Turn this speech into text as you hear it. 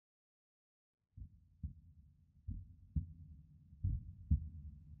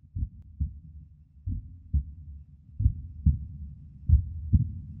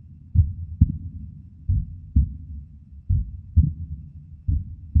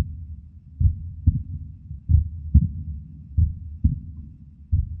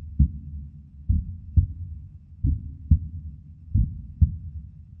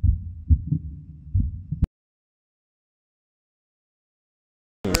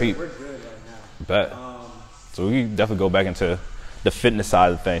compete. We're good right now. Bet. So we can definitely go back into the fitness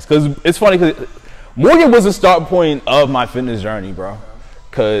side of things. Because it's funny, because Morgan was the start point of my fitness journey, bro.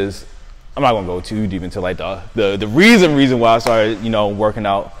 Because I'm not going to go too deep into like the reason why I started, working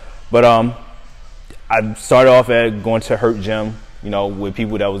out. But I started off at going to Hurt Gym, with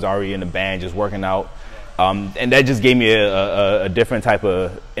people that was already in the band, just working out. And that just gave me a different type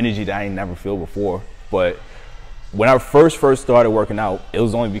of energy that I ain't never feel before. But when I first started working out, it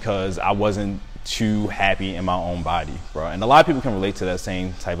was only because I wasn't too happy in my own body, bro. And a lot of people can relate to that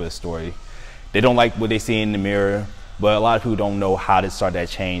same type of story. They don't like what they see in the mirror, but a lot of people don't know how to start that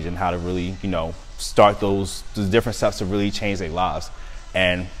change and how to really, start those different steps to really change their lives.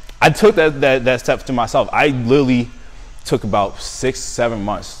 And I took that step to myself. I literally took about 6-7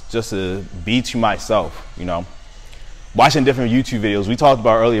 months just to be to myself, watching different YouTube videos. We talked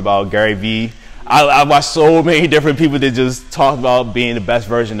about earlier about Gary Vee. I watched so many different people that just talk about being the best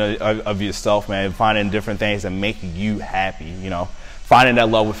version of yourself, man, finding different things that make you happy, finding that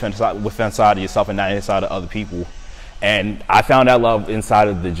love within inside of yourself and not inside of other people. And I found that love inside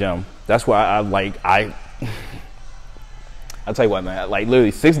of the gym. That's why I'll tell you what, man, like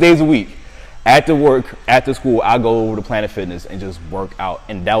literally 6 days a week, after work, after school, I go over to Planet Fitness and just work out.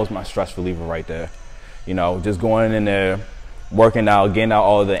 And that was my stress reliever right there. Just going in there, working out, getting out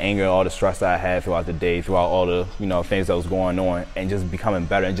all the anger, all the stress that I had throughout the day, throughout all the, things that was going on, and just becoming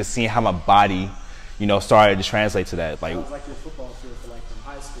better and just seeing how my body, started to translate to that. Like, it was like your football field for like from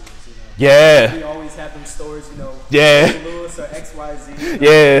high schools, Yeah. We always have them stories, Yeah. Lewis or XYZ,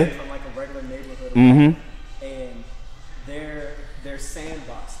 yeah. from like a regular neighborhood. And their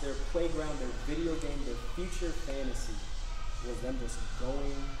sandbox, their playground, their video game, their future fantasy was them just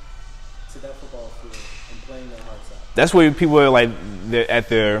going to that football field and playing their hearts out. That's where people are like, they're at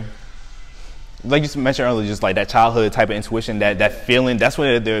their, like you mentioned earlier, just like that childhood type of intuition, that feeling. That's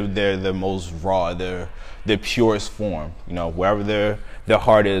when they're the most raw, their purest form. Wherever their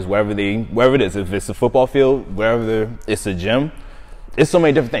heart is, wherever it is. If it's a football field, wherever it's a gym, it's so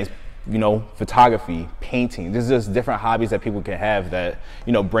many different things. Photography, painting. There's just different hobbies that people can have that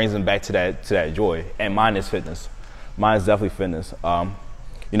brings them back to that joy. And mine is fitness. Mine is definitely fitness.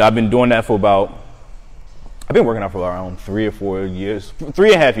 I've been doing that I've been working out for around 3 or 4 years,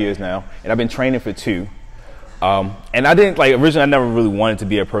 3.5 years now, and I've been training for 2. And I didn't, originally I never really wanted to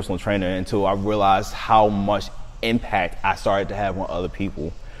be a personal trainer until I realized how much impact I started to have on other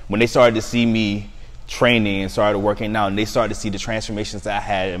people. When they started to see me training and started working out, and they started to see the transformations that I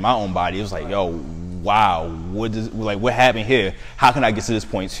had in my own body, it was like, yo, wow, what happened here? How can I get to this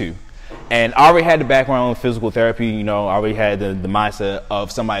point too? And I already had the background in physical therapy, I already had the mindset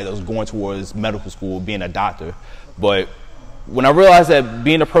of somebody that was going towards medical school, being a doctor. But when I realized that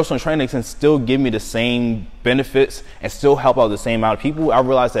being a personal trainer can still give me the same benefits and still help out the same amount of people, I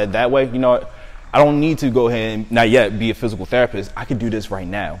realized that way, I don't need to go ahead and not yet be a physical therapist. I can do this right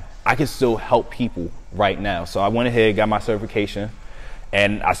now. I can still help people right now. So I went ahead, got my certification,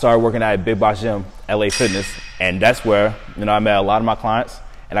 and I started working at a big box gym, LA Fitness. And that's where, I met a lot of my clients,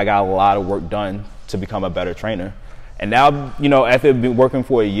 and I got a lot of work done to become a better trainer. And now, after been working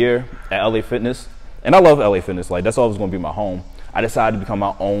for a year at LA Fitness, and I love LA Fitness, that's always going to be my home, I decided to become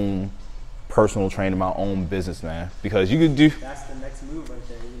my own personal trainer, my own businessman. Because you could do... That's the next move right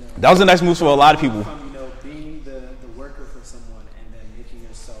there, That was the next move for a lot of people. From, being the worker for someone and then making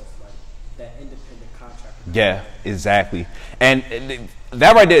yourself that independent contractor. Yeah, exactly. And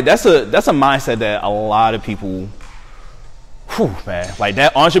that right there, that's a mindset that a lot of people... Whew, man,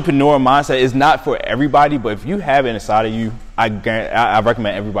 that entrepreneur mindset is not for everybody, but if you have it inside of you, I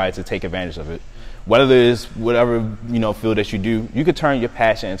recommend everybody to take advantage of it. Whether it's whatever, field that you do, you could turn your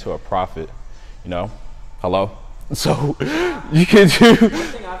passion into a profit, Hello? So you can do... One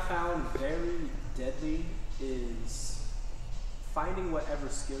thing I found very deadly is finding whatever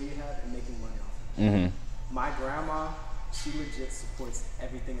skill you have and making money off of it. My grandma, she legit supports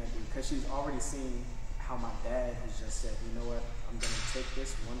everything I do because she's already seen how my dad has just said, you know what, I'm going to take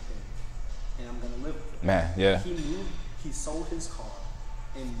this one thing and I'm going to live with it. Man, yeah. He sold his car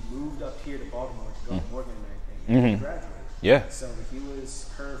and moved up here to Baltimore to go to Morgan and everything. And he graduated. Yeah. So he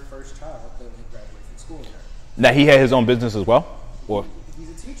was her first child that graduated from school there. Now he had his own business as well? Or?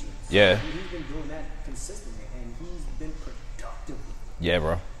 He's a teacher. So yeah. He's been doing that consistently and he's been productive with it. Yeah,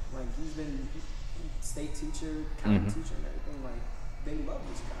 bro. He's been state teacher, county teacher and everything. They love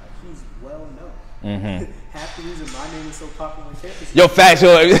this guy. He's well known. Half the reason my name is so popular on campus. Yo, facts,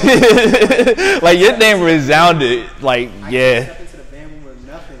 yo. Your name resounded. I can step into the band room with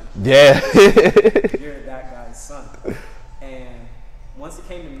nothing. Yeah. You're that guy's son. And once it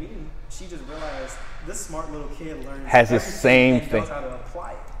came to me, she just realized this smart little kid learns has the same thing. knows how to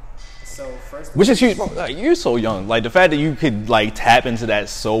apply it. So first, which is huge. Bro, like, you're so young. Like the fact that you could like tap into that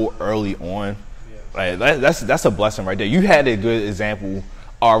so early on, like that's a blessing right there. You had a good example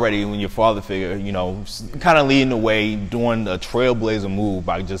already when your father figure, you know, kind of leading the way, doing a trailblazer move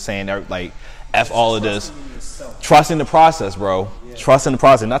by just saying like, F all of this, trusting the process, bro. Yeah. Trusting the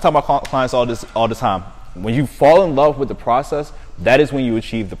process. Not talking about clients all the time. When you fall in love with the process, that is when you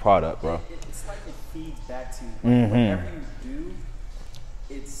achieve the product, bro. It's like it feeds back to you. Whatever you do,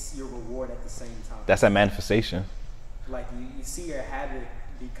 it's your reward at the same time. That's that manifestation. Like you see your habit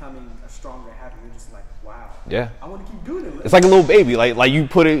becoming a stronger habit. You're just like, wow. Yeah. I want to keep doing it. It's like a little baby. Like you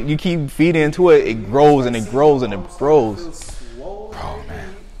put it, you keep feeding into it, it grows and it grows and it grows. Bro,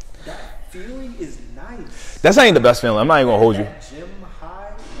 man. That feeling is nice. That's not even the best feeling. I'm not even gonna hold you. That gym high,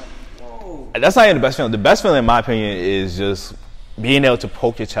 like, whoa. That's not even the best feeling. The best feeling, in my opinion, is just being able to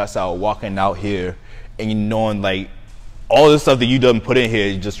poke your chest out, walking out here, and you knowing like all the stuff that you done put in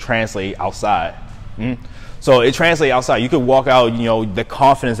here just translate outside. So it translates outside. You could walk out, you know, the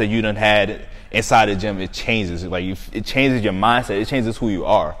confidence that you done had inside the gym, it changes. Like it changes your mindset. It changes who you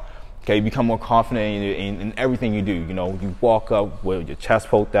are. Okay, you become more confident in everything you do. You know, you walk up with your chest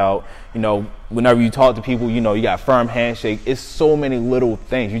poked out. You know, whenever you talk to people, you know, you got a firm handshake. It's so many little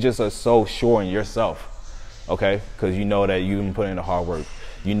things. You just are so sure in yourself. Okay, because you know that you done put in the hard work.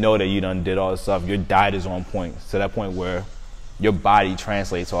 You know that you done did all this stuff. Your diet is on point to that point where your body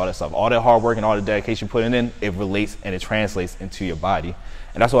translates all that stuff. All that hard work and all the dedication you put in, it relates and it translates into your body.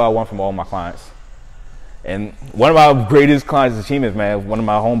 And that's what I want from all my clients. And one of my greatest clients' achievements, man, one of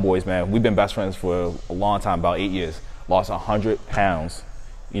my homeboys, man, we've been best friends for a long time, about 8 years. Lost 100 pounds.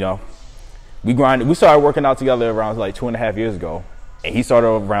 You know, we started working out together around like 2.5 years ago. And he started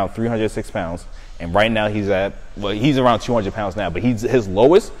around 306 pounds. And right now he's around 200 pounds now. But his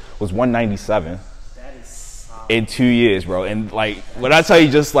lowest was 197. That is solid. In 2 years, bro. And like, when I tell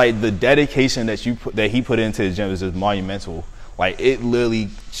you, just like the dedication that he put into the gym is just monumental. Like, it literally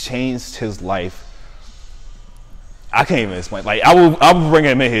changed his life. I can't even explain. Like, I will bring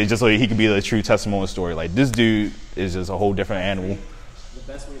him in here just so he can be the true testimonial story. Like, this dude is just a whole different animal.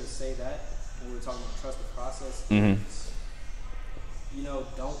 The best way to say that, when we're talking about trust the process, is, you know,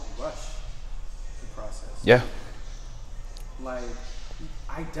 don't rush the process. Yeah. Like,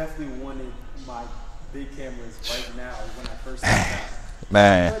 I definitely wanted my big cameras right now when I first started out.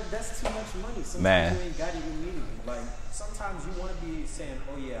 Man. But that's too much money. Sometimes you ain't got it immediately. Like, sometimes you want to be saying,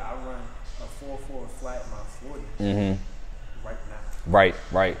 oh yeah, I run a 4.4 flat in my 40 right now.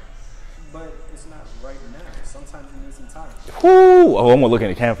 Right. But it's not right now. Sometimes you need some time. Whoo! Oh, I'm gonna look in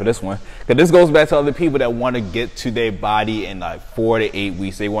the camera for this one, because this goes back to other people that want to get to their body in like 4 to 8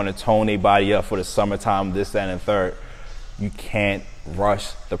 weeks. They want to tone their body up for the summertime, this, that, and third. You can't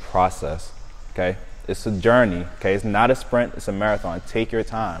rush the process. Okay, it's a journey. Okay, it's not a sprint. It's a marathon. Take your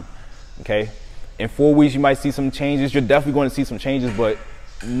time. Okay, in 4 weeks you might see some changes. You're definitely going to see some changes, but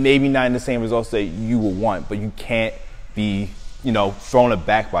maybe not in the same results that you will want. But you can't be, you know, thrown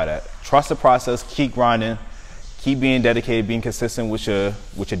aback by that. Trust the process. Keep grinding. Keep being dedicated, being consistent with your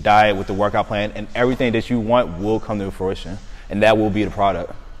diet, with the workout plan, and everything that you want will come to fruition, and that will be the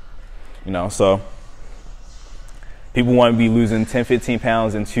product. You know, so people want to be losing 10, 15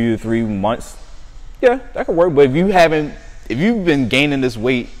 pounds in 2 to 3 months. Yeah, that could work. But if you've been gaining this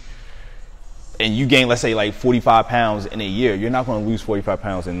weight and you gain, let's say, like 45 pounds in a year, you're not going to lose 45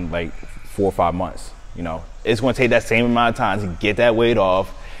 pounds in like 4 or 5 months. You know, it's going to take that same amount of time to get that weight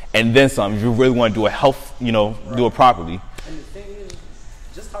off. And then some, if you really want to do a health, you know, do it properly. And the thing is,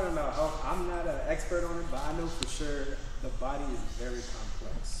 just talking about health, I'm not an expert on it, but I know for sure the body is very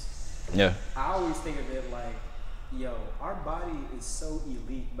complex. Yeah. I always think of it like, yo, our body is so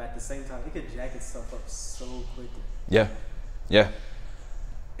elite, but at the same time, it could jack itself up so quickly. Yeah. Yeah.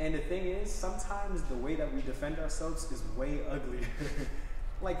 And the thing is, sometimes the way that we defend ourselves is way uglier.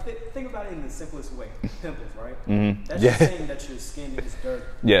 Like, think about it in the simplest way. Pimples, right? That's just saying that your skin is dirty.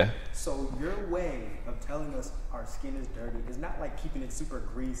 Yeah. So your way of telling us our skin is dirty is not like keeping it super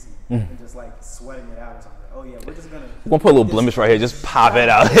greasy and just like sweating it out or something. Oh yeah, we're just gonna... We'll put a little blemish right here, just pop it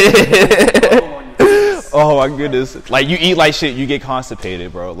out. Oh my goodness. Like, you eat like shit, you get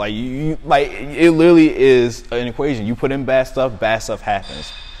constipated, bro. Like, like, it literally is an equation. You put in bad stuff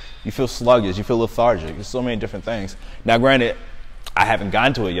happens. You feel sluggish, you feel lethargic. There's so many different things. Now, granted, I haven't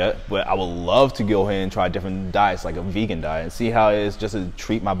gotten to it yet, but I would love to go ahead and try different diets, like a vegan diet, and see how it is just to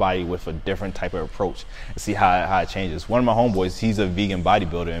treat my body with a different type of approach and see how it changes. One of my homeboys, he's a vegan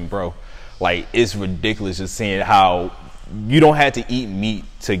bodybuilder, and bro, like, it's ridiculous just seeing how you don't have to eat meat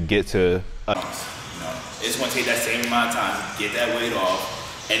to get to you know, it's going to take that same amount of time to get that weight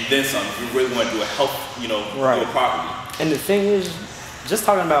off, and then some. If you really want to do a health, you know, do it properly. And the thing is, just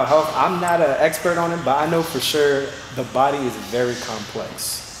talking about health, I'm not an expert on it, but I know for sure the body is very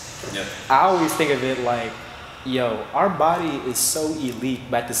complex. Yeah. I always think of it like, yo, our body is so elite,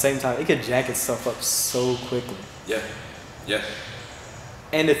 but at the same time, it could jack itself up so quickly. Yeah. Yeah.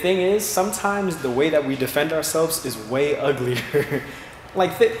 And the thing is, sometimes the way that we defend ourselves is way uglier.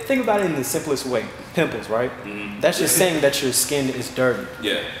 Like, think about it in the simplest way. Pimples, right? Mm-hmm. That's just saying that your skin is dirty.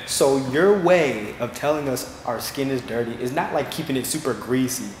 Yeah. So your way of telling us our skin is dirty is not like keeping it super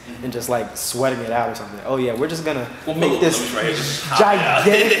greasy and just like sweating it out or something. Oh yeah, we're just gonna make this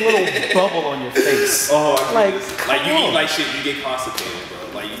gigantic little bubble on your face. Oh, like you eat like shit, you get constipated,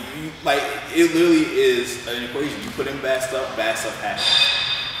 bro. Like like it literally is an equation. You put in bad stuff happens.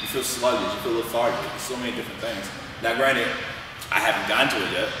 You feel sluggish, you feel lethargic. There's so many different things. Now, granted, I haven't gotten to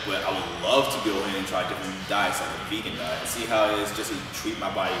it yet, but I would love to go ahead and try different diets, like a vegan diet, and see how it is just to treat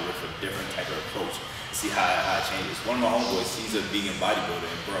my body with a different type of approach, see how it changes. One of my homeboys, he's a vegan bodybuilder,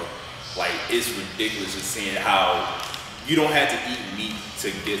 and bro, like, it's ridiculous just seeing how you don't have to eat meat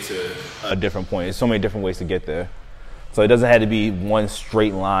to get to a different point. There's so many different ways to get there. So it doesn't have to be one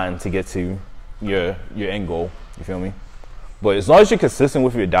straight line to get to your end goal, you feel me? But as long as you're consistent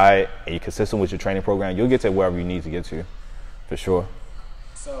with your diet and you're consistent with your training program, you'll get to wherever you need to get to. For sure.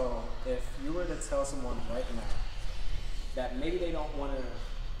 So if you were to tell someone right now that maybe they don't want to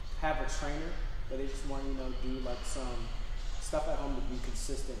have a trainer, but they just want to, do like some stuff at home to be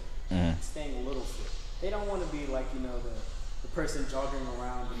consistent, staying a little fit. They don't want to be like, the person jogging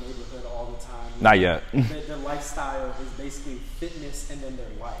around the neighborhood all the time. Not yet. Their lifestyle is basically fitness and then their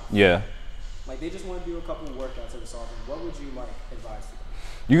life. Yeah. Like they just want to do a couple of workouts every so often. What would you advise to them?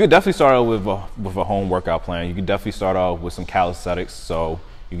 You could definitely start out with a home workout plan. You could definitely start out with some calisthenics. So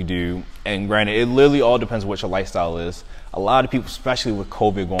you could do, and granted, it literally all depends on what your lifestyle is. A lot of people, especially with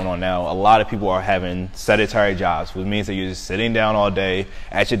COVID going on now, a lot of people are having sedentary jobs, which means that you're just sitting down all day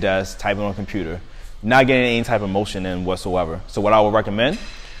at your desk, typing on a computer, not getting any type of motion in whatsoever. So what I would recommend,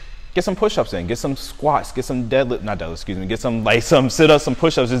 get some push-ups in, get some squats, get some get some sit-ups, some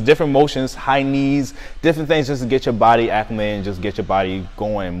push-ups, just different motions, high knees, different things just to get your body acclimated and just get your body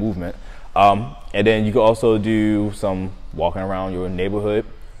going in movement. And then you can also do some walking around your neighborhood,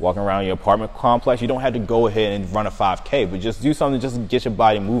 walking around your apartment complex. You don't have to go ahead and run a 5K, but just do something just to get your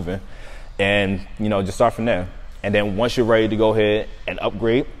body moving and, just start from there. And then once you're ready to go ahead and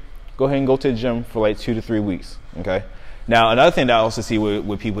upgrade, go ahead and go to the gym for like 2 to 3 weeks, okay? Now, another thing that I also see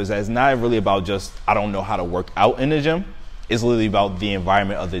with people is that it's not really about just, I don't know how to work out in the gym. It's literally about the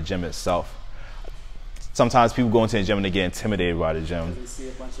environment of the gym itself. Sometimes people go into the gym and they get intimidated by the gym. You see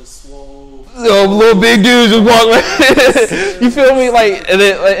a bunch of swole, little big dudes just walk like, you feel me?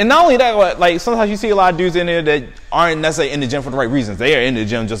 And not only that, like sometimes you see a lot of dudes in there that aren't necessarily in the gym for the right reasons. They are in the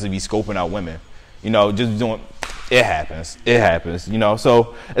gym just to be scoping out women. Just doing, it happens.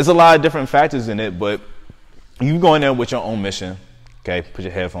 So it's a lot of different factors in it, but you go in there with your own mission, okay? Put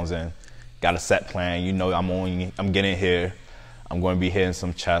your headphones in, got a set plan. I'm getting here. I'm going to be hitting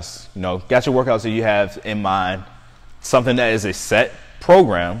some chest. Got your workouts that you have in mind, something that is a set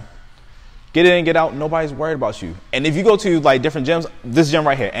program. Get in and get out. Nobody's worried about you. And if you go to like different gyms, this gym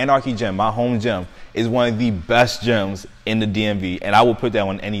right here, Anarchy Gym, my home gym, is one of the best gyms in the DMV, and I will put that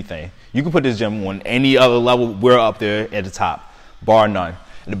on anything. You can put this gym on any other level. We're up there at the top, bar none.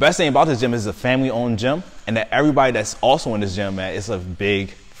 And the best thing about this gym is it's a family-owned gym, and that everybody that's also in this gym, man, it's a big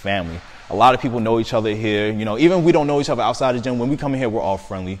family. A lot of people know each other here. Even if we don't know each other outside the gym, when we come in here, we're all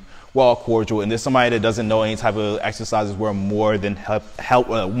friendly, we're all cordial. And there's somebody that doesn't know any type of exercises, we're more than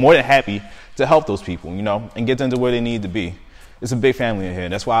happy to help those people, and get them to where they need to be. It's a big family in here.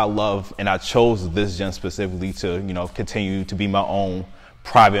 That's why I love and I chose this gym specifically to, continue to be my own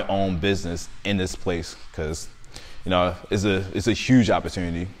private-owned business in this place because. It's a huge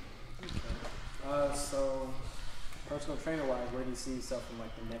opportunity. So, personal trainer-wise, where do you see yourself in like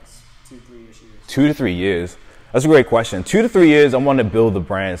the next 2-3 years? 2 to 3 years. That's a great question. 2 to 3 years, I want to build the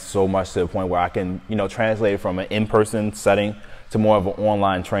brand so much to the point where I can, translate it from an in-person setting to more of an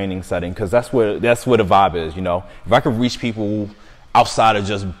online training setting because that's where the vibe is. If I could reach people outside of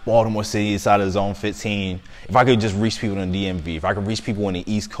just Baltimore City, outside of Zone 15, if I could just reach people in the DMV, if I could reach people in the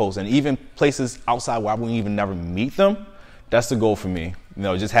East Coast, and even places outside where I wouldn't even never meet them, that's the goal for me.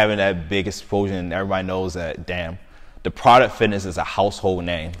 Just having that big exposure and everybody knows that, damn, the Product Fitness is a household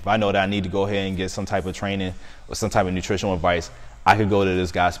name. If I know that I need to go ahead and get some type of training or some type of nutritional advice, I could go to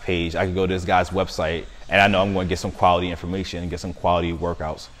this guy's page, I could go to this guy's website, and I know I'm going to get some quality information and get some quality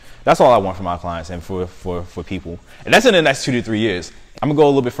workouts. That's all I want for my clients and for people. And that's in the next 2 to 3 years. I'm going to go a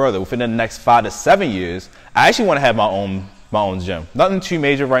little bit further. Within the next 5 to 7 years, I actually want to have my own gym. Nothing too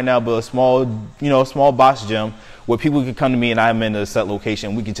major right now, but a small box gym where people can come to me and I'm in a set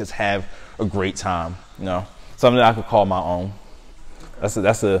location. We can just have a great time, you know, something that I could call my own. Okay.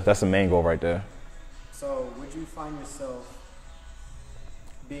 That's a main goal right there. So would you find yourself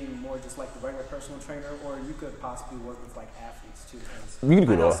being more just like the regular personal trainer, or you could possibly work with like athletes too? You can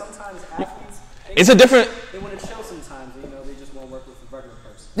do that. Sometimes athletes, it's a different. They want to chill sometimes. You know, they just want to work with a regular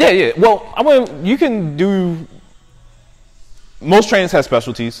person. Yeah. Well, you can do. Most trainers have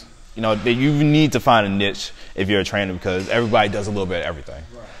specialties. You know, that you need to find a niche if you're a trainer because everybody does a little bit of everything.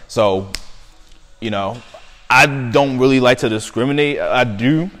 Right. So, you know, I don't really like to discriminate. I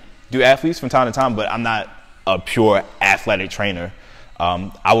do athletes from time to time, but I'm not a pure athletic trainer.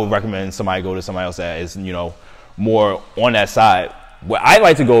 I would recommend somebody go to somebody else that is, you know, more on that side. What I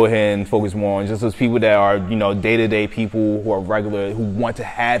like to go ahead and focus more on just those people that are, you know, day-to-day people who are regular, who want to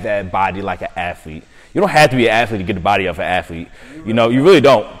have that body like an athlete. You don't have to be an athlete to get the body of an athlete. You know, you really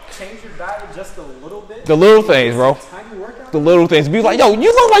don't. Change your diet just a little bit. The little things, bro. The little things. Be like, yo,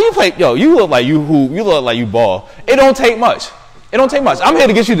 you look like you play. Yo, you look like you hoop. You look like you ball. It don't take much. It don't take much. I'm here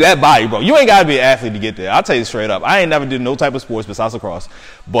to get you to that body, bro. You ain't got to be an athlete to get there. I'll tell you straight up. I ain't never did no type of sports besides lacrosse.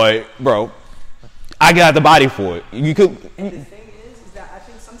 But, bro, I got the body for it. You could. And the thing is that I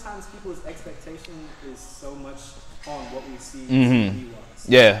think sometimes people's expectation is so much on what we see TV-wise.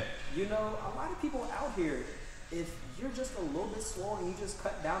 Yeah. You know, a lot of people out here, if you're just a little bit swole and you just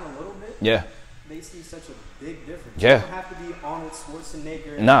cut down a little bit, yeah, they see such a big difference. Yeah. You don't have to be Arnold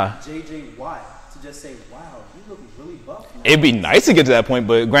Schwarzenegger nah. and J.J. Watt to just say, wow, you look really buff now. It'd be nice to get to that point,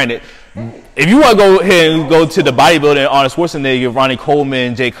 but granted, if you want to go ahead and go to the bodybuilding, Arnold Schwarzenegger, Ronnie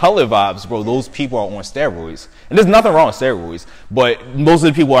Coleman, Jay Cutler vibes, bro, those people are on steroids. And there's nothing wrong with steroids, but most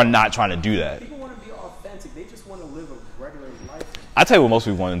of the people are not trying to do that. People want to be authentic. They just want to live a regular life. I tell you what most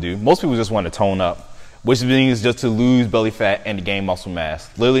people want to do. Most people just want to tone up, which means just to lose belly fat and to gain muscle mass.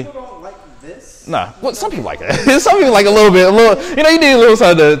 Literally. People don't like this. Nah, well, some people like that. Some people like a little, you know, you need a little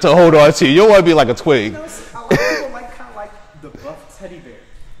something to hold on to. You don't want to be like a twig. You know, a lot of people like kind of like the buff teddy bear.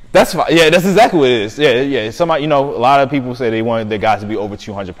 That's fine. Yeah, that's exactly what it is. Yeah. Somebody, you know, a lot of people say they want their guys to be over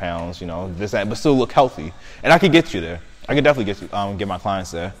 200 pounds, you know, this, that, but still look healthy. And I could get you there. I could definitely get my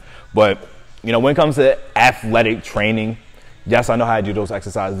clients there. But, you know, when it comes to athletic training, yes, I know how to do those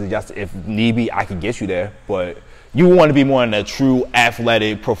exercises. Yes, if need be, I could get you there. But you want to be more in a true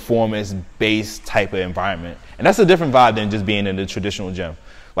athletic, performance-based type of environment. And that's a different vibe than just being in the traditional gym.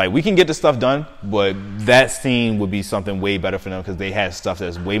 Like, we can get the stuff done, but that scene would be something way better for them because they have stuff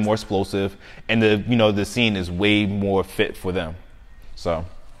that's way more explosive, and the scene is way more fit for them. So,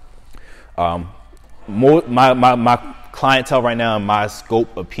 my clientele right now, my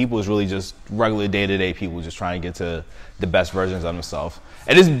scope of people is really just regular day-to-day people just trying to get to the best versions of themselves.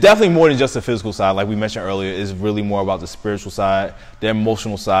 And it's definitely more than just the physical side. Like we mentioned earlier, it's really more about the spiritual side, the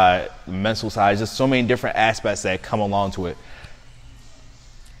emotional side, the mental side. Just so many different aspects that come along to it.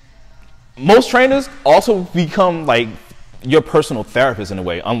 Most trainers also become like your personal therapist in a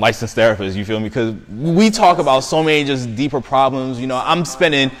way, unlicensed therapists, you feel me? Because we talk about so many just deeper problems. You know, I'm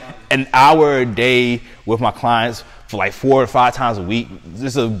spending an hour a day with my clients for like 4 or 5 times a week.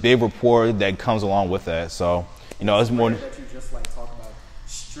 This is a big rapport that comes along with that. So, you know, it's more. That you just like talk about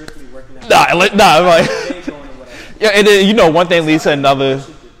strictly working out. Yeah, and then, you know, one thing leads to another.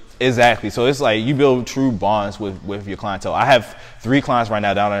 Exactly. So it's like you build true bonds with your clientele. I have 3 clients right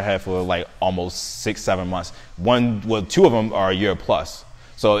now down there for like almost 6-7 months. 2 of them are a year plus.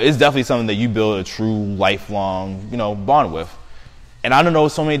 So it's definitely something that you build a true lifelong, you know, bond with. And I don't know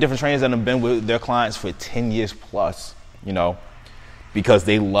so many different trainers that have been with their clients for 10 years plus, you know, because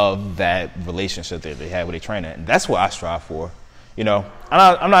they love that relationship that they have with their trainer. And that's what I strive for. You know,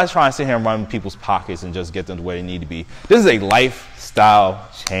 I'm not trying to sit here and run people's pockets and just get them to where they need to be. This is a lifestyle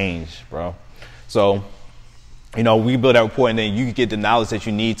change, bro. So, you know, we build that rapport, and then you get the knowledge that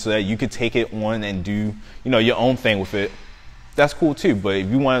you need so that you could take it on and do, you know, your own thing with it. That's cool too. But if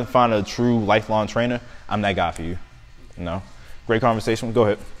you want to find a true lifelong trainer, I'm that guy for you. You know, great conversation. Go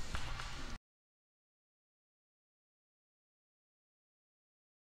ahead.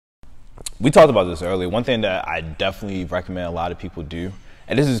 We talked about this earlier. One thing that I definitely recommend a lot of people do,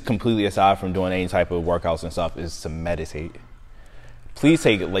 and this is completely aside from doing any type of workouts and stuff, is to meditate. Please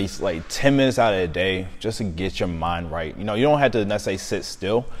take at least like 10 minutes out of the day just to get your mind right. You know, you don't have to necessarily sit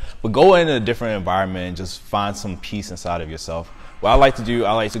still, but go in a different environment and just find some peace inside of yourself. What I like to do,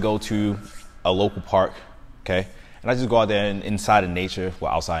 I like to go to a local park, okay? And I just go out there and inside of nature,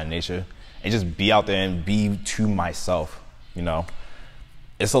 well, outside of nature, and just be out there and be to myself, you know?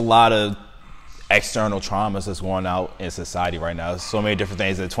 It's a lot of external traumas that's going out in society right now. There's so many different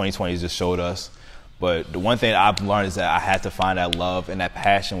things that 2020 just showed us. But the one thing I've learned is that I had to find that love and that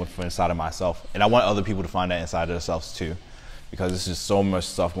passion within inside of myself. And I want other people to find that inside of themselves too. Because there's just so much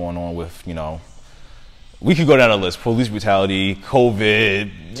stuff going on with, you know, we could go down the list, police brutality,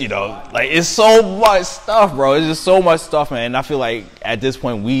 COVID, you know, like it's so much stuff, bro. It's just so much stuff, man. And I feel like at this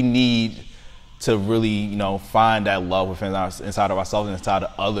point we need to really, you know, find that love within inside of ourselves and inside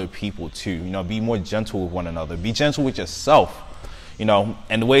of other people too. You know, be more gentle with one another. Be gentle with yourself, you know.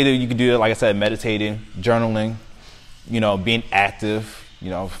 And the way that you can do it, like I said, meditating, journaling, you know, being active,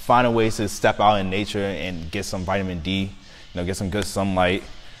 you know, finding ways to step out in nature and get some vitamin D, you know, get some good sunlight,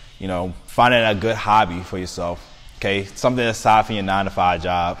 you know, finding a good hobby for yourself, okay? Something aside from your 9-to-5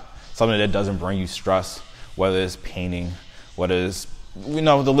 job, something that doesn't bring you stress, whether it's painting, whether it's, you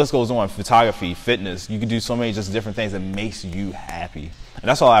know, the list goes on, photography, fitness. You can do so many just different things that makes you happy. And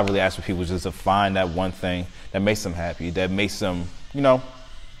that's all I really ask for people, just to find that one thing that makes them happy, that makes them, you know,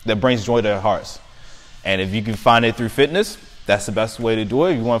 that brings joy to their hearts. And if you can find it through fitness, that's the best way to do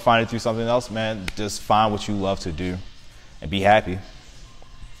it. If you want to find it through something else, man, just find what you love to do and be happy.